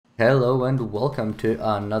Hello and welcome to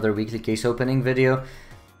another weekly case opening video.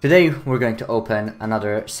 Today we're going to open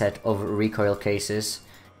another set of Recoil Cases.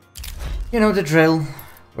 You know the drill.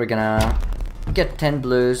 We're gonna get 10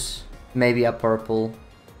 blues, maybe a purple,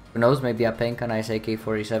 who knows, maybe a pink, a nice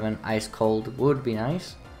AK-47, ice cold would be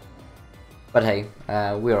nice. But hey,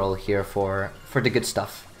 we're all here for the good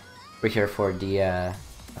stuff. We're here for the, I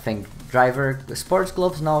think, sports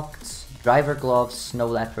gloves Nox, driver gloves, snow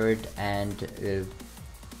leopard, and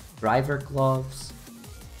driver gloves,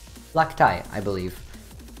 black tie, I believe.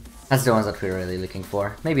 That's the ones that we're really looking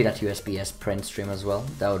for. Maybe that USPS print stream as well,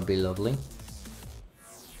 that would be lovely.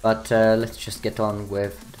 But let's just get on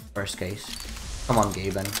with the first case. Come on,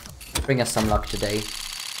 Gaben, bring us some luck today.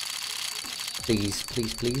 Please,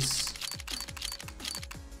 please, please.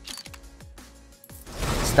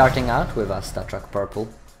 Starting out with a StatTrak purple,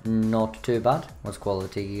 not too bad. What's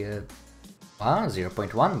quality?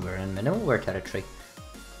 0.1, we're in minimal wear territory.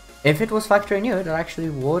 If it was factory new, it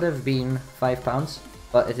actually would have been £5,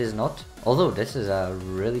 but it is not. Although this is a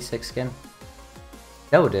really sick skin.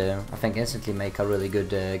 That would, I think, instantly make a really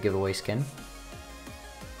good giveaway skin.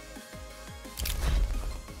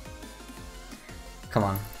 Come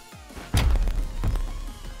on.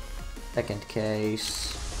 Second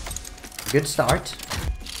case. Good start.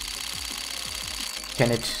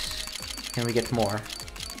 Can we get more?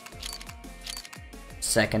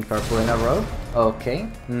 Second purple in a row. Okay,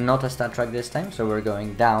 not a StatTrak this time, so we're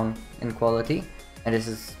going down in quality. And this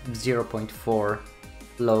is 0.4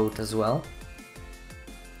 float as well.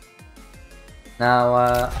 Now,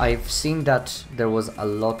 I've seen that there was a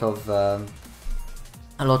lot of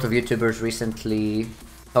YouTubers recently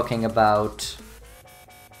talking about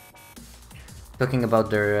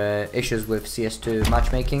their issues with CS2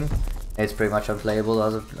 matchmaking. It's pretty much unplayable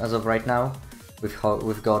as of right now.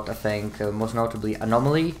 We've got, I think, most notably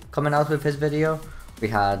Anomaly coming out with his video. We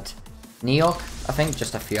had Neok, I think,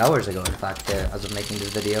 just a few hours ago, in fact, as of making this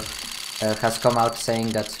video, has come out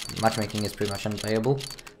saying that matchmaking is pretty much unplayable.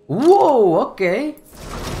 Whoa, okay.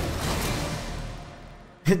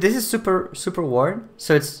 This is super worn,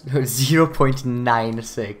 so it's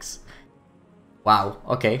 0.96. Wow,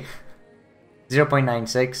 okay.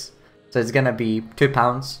 0.96, so it's gonna be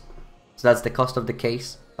 £2. So that's the cost of the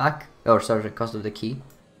case back. Or sorry, the cost of the key.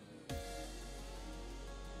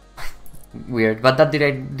 Weird, but that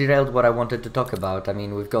derailed what I wanted to talk about. I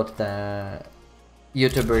mean, we've got the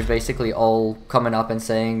YouTubers basically all coming up and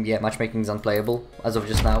saying, yeah, matchmaking is unplayable as of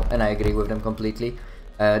just now, and I agree with them completely.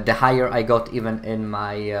 The higher I got even in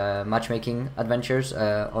my matchmaking adventures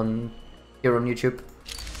here on YouTube,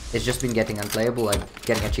 it's just been getting unplayable, like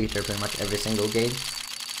getting a cheater pretty much every single game.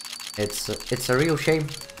 It's a real shame.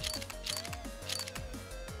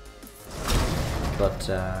 But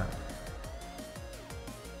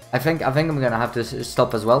I think I'm gonna have to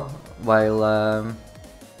stop as well while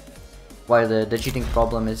the cheating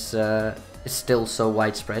problem is still so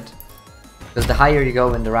widespread. Because the higher you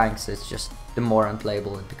go in the ranks, it's just the more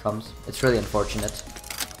unplayable it becomes. It's really unfortunate.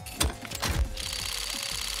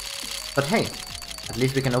 But hey, at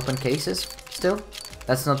least we can open cases still.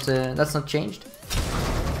 That's not changed.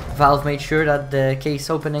 Valve made sure that the case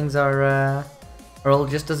openings are all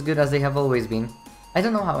just as good as they have always been. I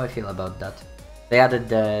don't know how I feel about that. They added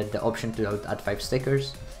the option to add 5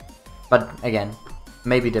 stickers, but again,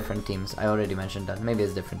 maybe different teams. I already mentioned that. Maybe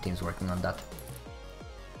it's different teams working on that.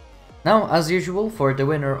 Now, as usual, for the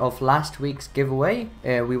winner of last week's giveaway,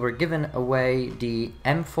 we were giving away the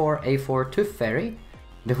M4A4 Tooth Fairy.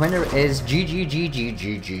 The winner is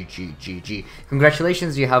GGGGGGGGG.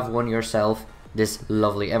 Congratulations, you have won yourself this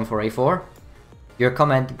lovely M4A4. Your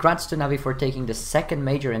comment, grats to Navi for taking the second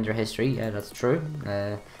major in their history. Yeah, that's true.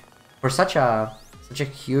 For such a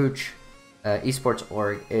huge esports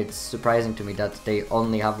org, it's surprising to me that they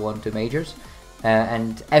only have 1-2 majors.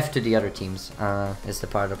 And F to the other teams is the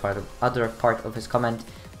other part of his comment.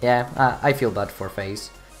 Yeah, I feel bad for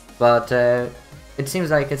FaZe, but it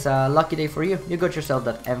seems like it's a lucky day for you. You got yourself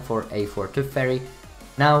that M4A4 Tooth Fairy.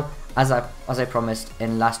 Now, as I promised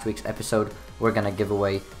in last week's episode, we're gonna give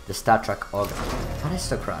away the StatTrak AUG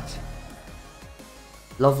Aristocrat.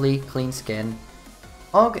 Lovely, clean skin.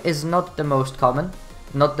 AUG is not the most common,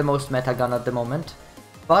 not the most meta gun at the moment,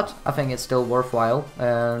 but I think it's still worthwhile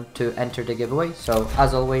to enter the giveaway. So,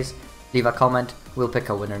 as always, leave a comment, we'll pick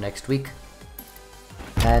a winner next week.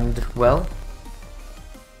 And, well,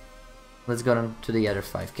 let's go on to the other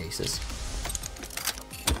 5 cases.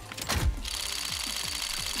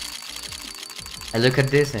 I look at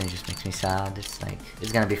this and it just makes me sad. It's like,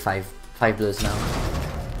 it's gonna be five blues now.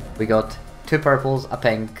 We got 2 purples, a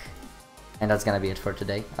pink, and that's gonna be it for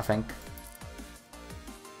today, I think.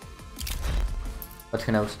 But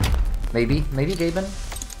who knows? Maybe Gaben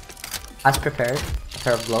has prepared a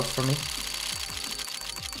pair of gloves for me.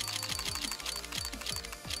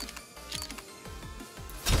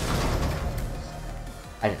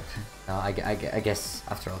 I guess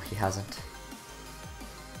after all he hasn't.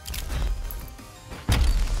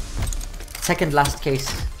 Second last case,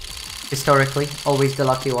 historically, always the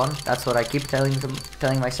lucky one. That's what I keep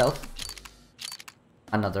telling myself.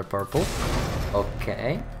 Another purple.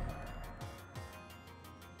 Okay.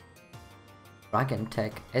 Dragon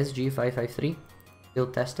Tech SG553,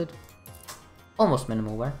 field tested. Almost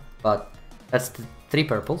minimal wear, but that's the 3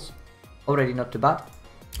 purples. Already not too bad.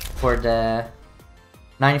 For the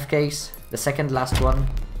 9th case, the second last one.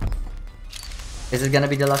 Is it gonna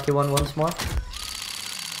be the lucky one once more?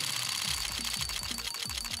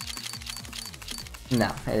 No,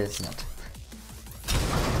 it is not.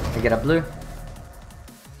 We get a blue.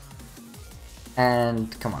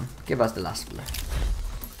 And come on, give us the last blue.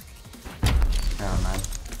 Oh man.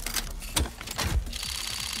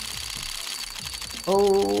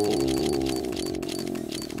 Oh.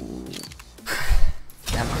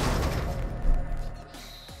 Damn.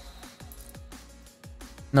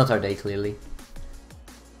 Not our day, clearly.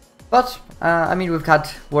 But, I mean, we've had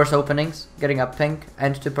worse openings, getting a pink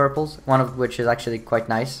and 2 purples, one of which is actually quite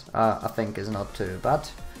nice. I think is not too bad.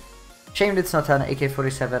 Shame it's not an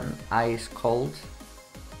AK-47 Ice Cold.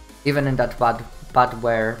 Even in that bad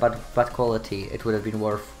wear, bad quality, it would have been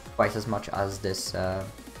worth twice as much as this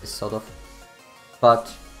sort of. But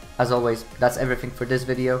as always, that's everything for this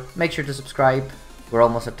video. Make sure to subscribe. We're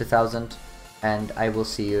almost at 2000, and I will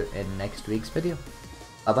see you in next week's video.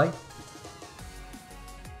 Bye bye.